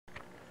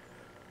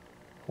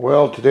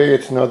Well, today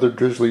it's another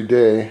drizzly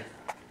day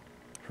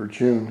for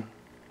June,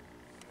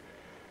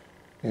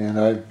 and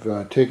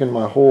I've taken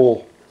my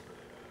whole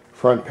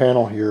front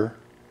panel here,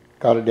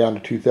 got it down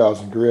to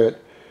 2000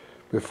 grit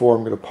before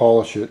I'm going to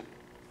polish it.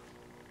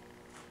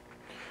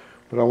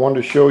 But I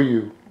wanted to show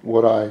you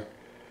what I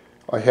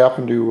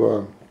happened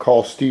to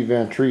call Steve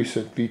Van Treese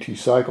at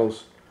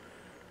VTCYCLES,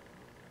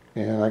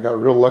 and I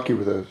got real lucky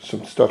with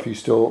some stuff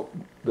he's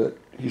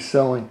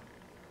selling.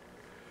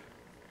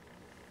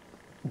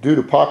 Due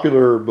to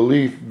popular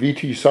belief,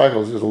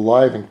 VTCYCLES is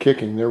alive and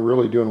kicking. They're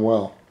really doing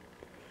well.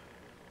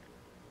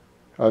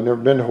 I've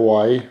never been to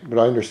Hawaii, but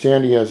I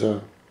understand he has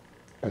a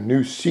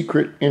new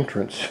secret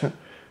entrance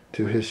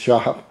to his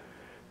shop,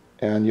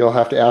 and you'll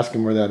have to ask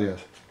him where that is.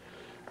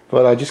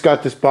 But I just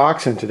got this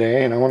box in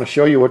today, and I want to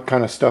show you what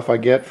kind of stuff I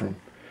get from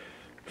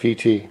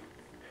VT.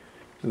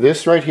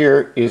 This right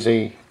here is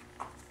a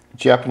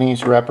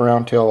Japanese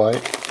wraparound tail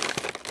light.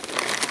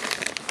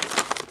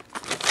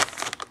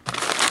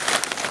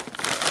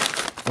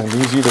 And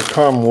these either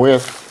come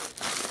with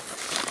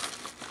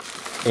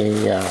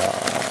a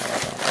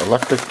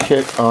electric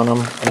kit on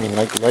them, I mean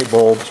like light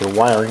bulbs or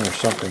wiring or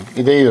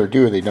something. They either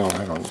do or they don't.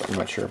 I'm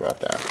not sure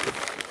about that.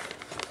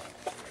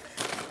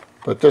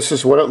 But this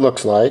is what it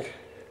looks like.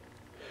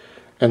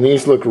 And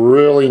these look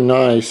really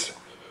nice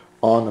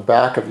on the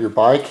back of your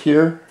bike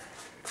here.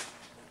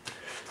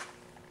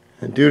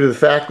 And due to the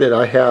fact that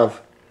I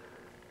have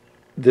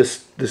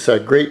this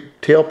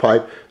great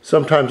tailpipe,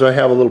 sometimes I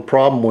have a little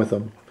problem with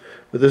them.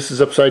 But this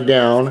is upside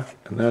down,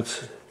 and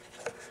that's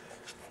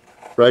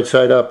right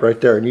side up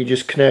right there. And you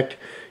just connect,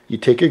 you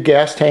take your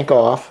gas tank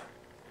off,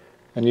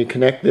 and you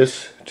connect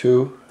this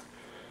to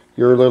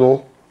your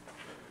little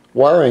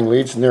wiring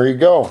leads, and there you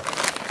go.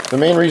 The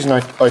main reason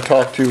I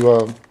talked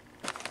to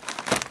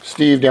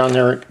Steve down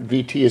there at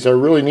VT is I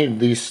really needed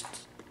these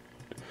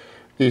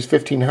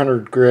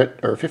 1500 grit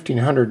or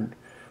 1500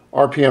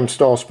 RPM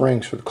stall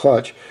springs for the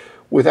clutch.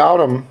 Without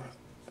them,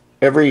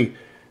 every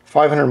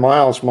 500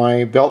 miles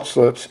my belt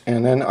slips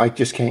and then I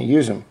just can't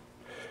use them.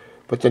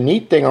 But the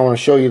neat thing I want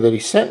to show you that he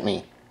sent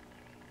me,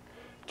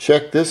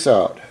 check this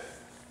out.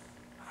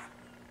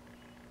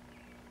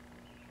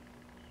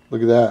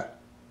 Look at that.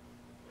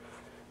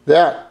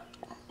 That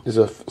is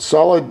a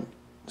solid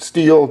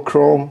steel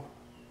chrome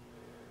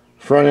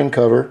front end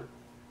cover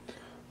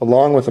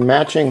along with a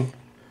matching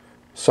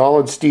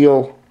solid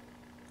steel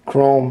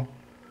chrome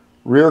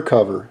rear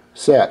cover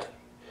set.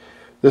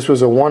 This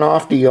was a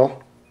one-off deal.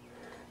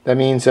 That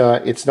means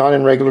it's not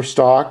in regular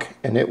stock,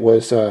 and it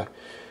was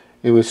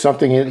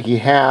something that he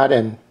had,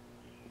 and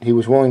he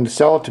was willing to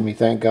sell it to me,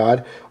 thank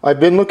God. I've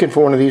been looking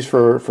for one of these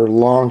for a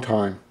long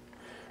time,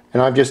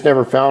 and I've just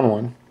never found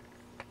one.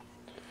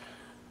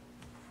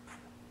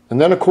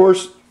 And then, of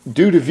course,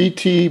 due to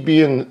VT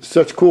being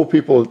such cool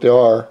people that they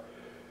are,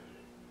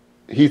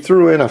 he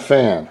threw in a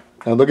fan.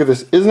 Now look at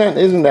this.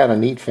 Isn't that a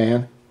neat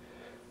fan?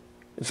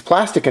 It's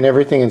plastic and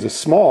everything, and it's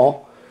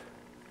small.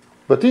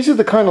 But these are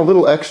the kind of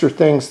little extra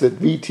things that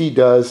VT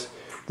does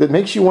that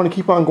makes you want to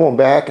keep on going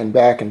back and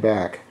back and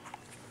back.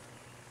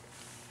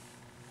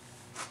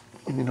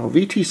 You know,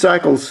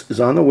 VTCYCLES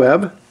is on the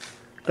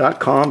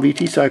web.com,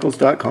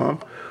 VTCYCLES.com,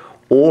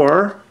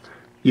 or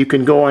you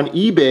can go on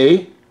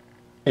eBay,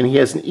 and he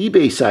has an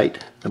eBay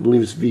site. I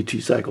believe it's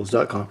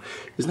VTCYCLES.com.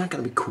 Isn't that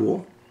going to be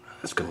cool?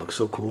 That's going to look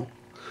so cool.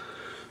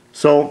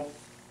 So,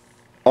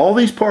 all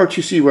these parts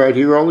you see right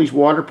here, all these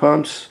water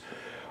pumps,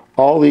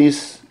 all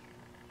these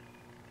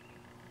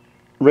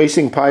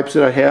racing pipes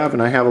that I have,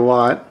 and I have a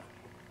lot,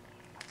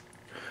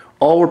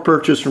 all were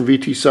purchased from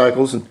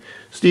VTCYCLES, and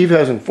Steve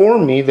has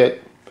informed me that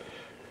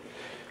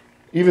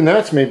even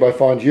that's made by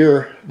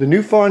Fongier. The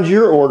new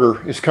Fongier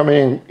order is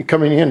coming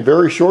in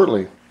very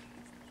shortly.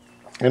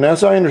 And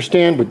as I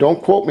understand, but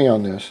don't quote me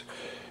on this,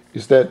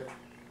 is that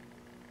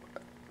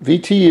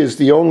VT is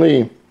the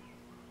only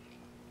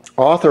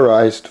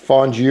authorized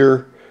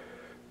Fongier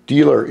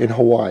dealer in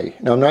Hawaii.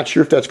 Now I'm not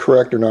sure if that's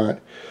correct or not,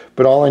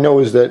 but all I know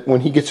is that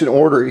when he gets an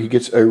order, he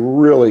gets a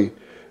really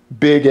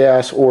big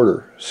ass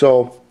order.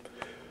 So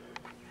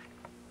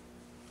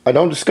I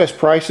don't discuss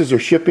prices or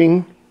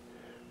shipping,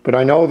 but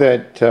I know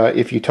that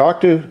if you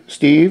talk to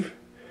Steve,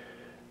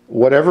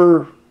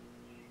 whatever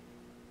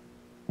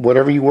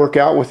you work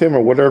out with him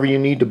or whatever you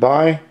need to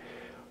buy,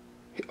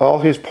 all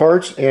his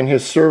parts and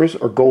his service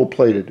are gold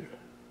plated.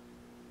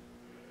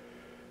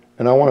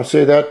 And I want to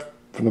say that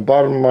from the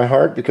bottom of my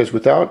heart, because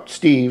without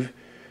Steve,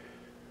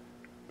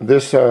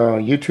 this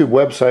YouTube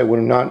website would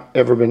have not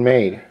ever been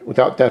made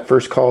without that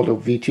first call to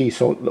VT,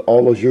 so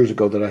all those years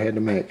ago that I had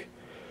to make.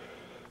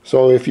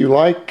 So if you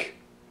like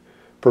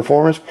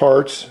performance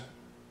parts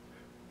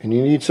and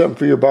you need something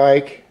for your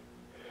bike,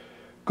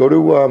 go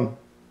to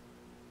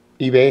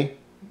eBay,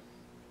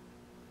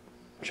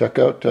 check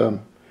out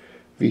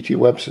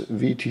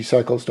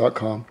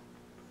VTCYCLES.com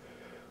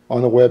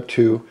on the web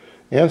too,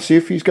 and see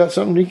if he's got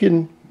something he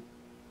can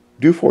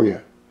do for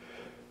you.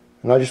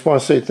 And I just want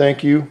to say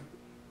thank you,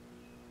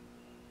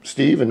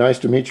 Steve, and nice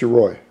to meet you,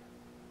 Roy.